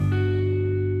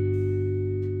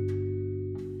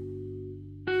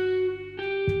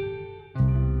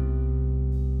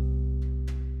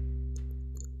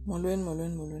Molwen.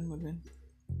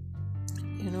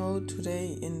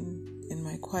 Today in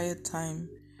my quiet time,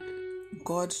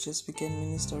 God just began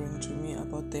ministering to me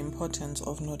about the importance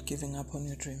of not giving up on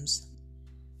your dreams.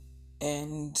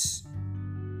 And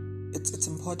it's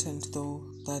important though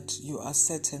that you are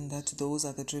certain that those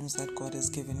are the dreams that God has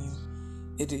given you.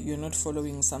 You're not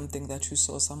following something that you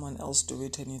saw someone else do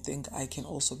it and you think, I can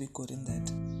also be good in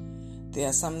that. There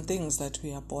are some things that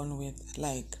we are born with,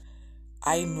 like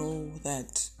I know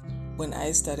that when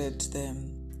I started the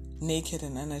Naked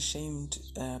and Unashamed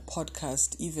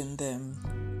podcast, even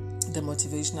the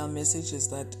motivational messages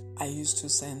that I used to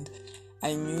send,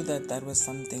 I knew that was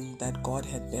something that God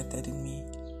had birthed in me.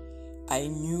 I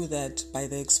knew that by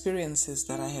the experiences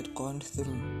that I had gone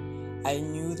through, I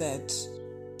knew that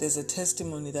there's a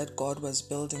testimony that God was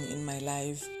building in my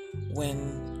life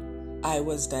when I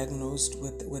was diagnosed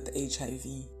with HIV.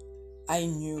 I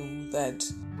knew that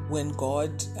when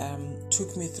God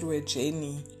took me through a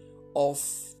journey of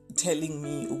telling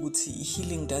me ukuthi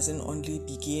healing doesn't only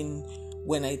begin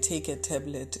when I take a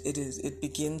tablet, it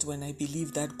begins when I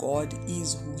believe that God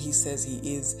is who He says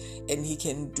He is and He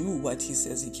can do what He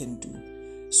says He can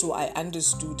do. So I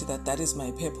understood that is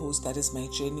my purpose, that is my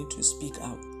journey to speak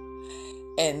out.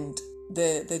 And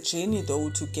the journey though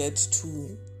to get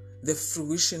to the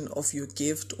fruition of your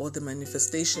gift or the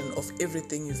manifestation of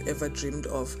everything you've ever dreamed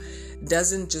of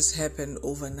doesn't just happen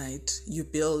overnight. You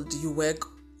work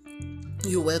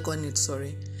on it,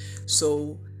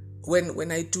 So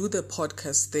when I do the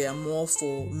podcast, they are more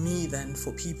for me than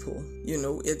for people.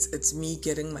 It's me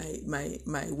getting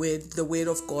my word, the word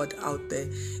of God out there.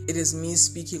 It is me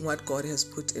speaking what God has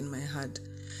put in my heart.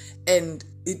 And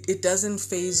it doesn't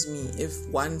faze me if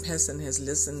one person has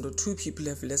listened or two people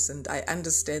have listened. I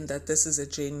understand that this is a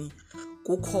journey.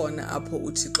 Kukhona apho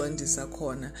uThixo andisa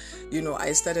khona.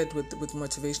 I started with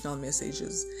motivational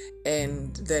messages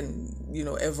and then,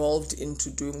 evolved into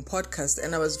doing podcasts.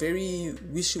 And I was very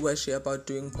wishy-washy about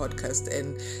doing podcasts.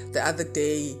 And the other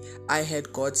day I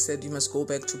had God said, you must go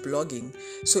back to blogging.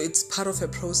 So it's part of a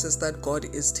process that God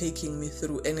is taking me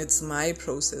through. And it's my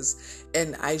process.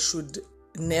 And I should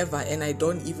never, and I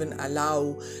don't even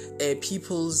allow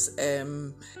people's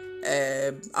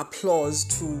applause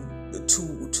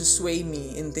to sway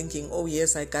me in thinking, oh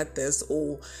yes, I got this,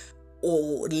 or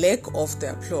lack of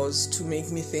the applause to make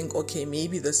me think, okay,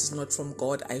 maybe this is not from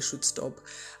God, I should stop.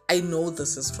 I know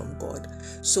this is from God.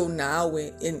 So now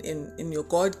in your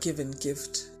God-given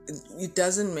gift, it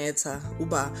doesn't matter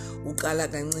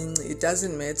it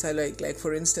doesn't matter like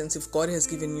for instance, if God has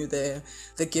given you the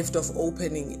gift of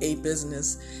opening a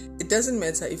business, it doesn't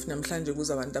matter if namhlanje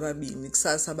kuzabantu ababini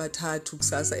kusasa bathathu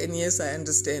kusasa, and yes, I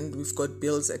understand we've got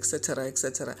bills, etc.,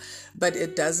 but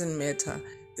it doesn't matter.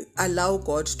 Allow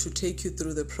God to take you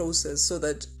through the process so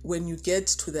that when you get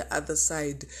to the other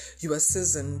side, you are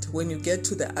seasoned. When you get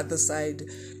to the other side,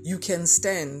 you can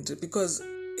stand, because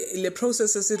the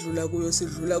process is sidlula kuyo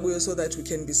so that we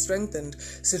can be strengthened,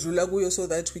 sidlula kuyo so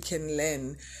that we can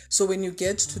learn. So when you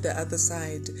get to the other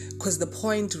side, because the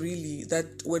point really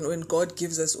that when God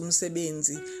gives us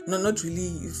umsebenzi, not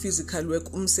really physical work,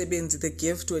 umsebenzi, the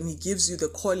gift, when He gives you the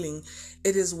calling,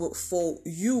 it is for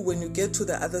you. When you get to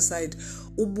the other side,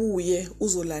 ubuye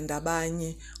uzolanda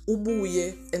abanye,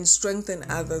 ubuye and strengthen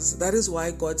others. That is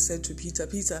why God said to Peter,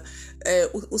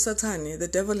 usathane, the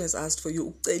devil has asked for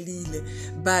you, ucelile,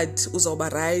 but uzoba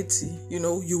right,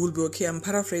 you will be okay. I'm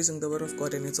paraphrasing the word of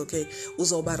God and it's okay.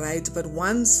 Uzoba right, but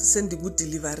once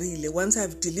once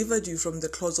I've delivered you from the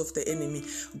claws of the enemy,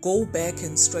 go back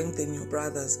and strengthen your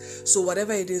brothers. So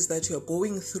whatever it is that you're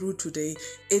going through today,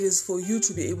 it is for you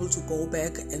to be able to go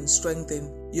back and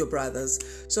strengthen your brothers.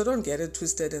 So don't get it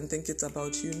twisted and think it's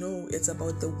about you. No, it's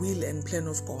about the will and plan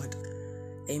of God.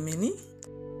 Amen.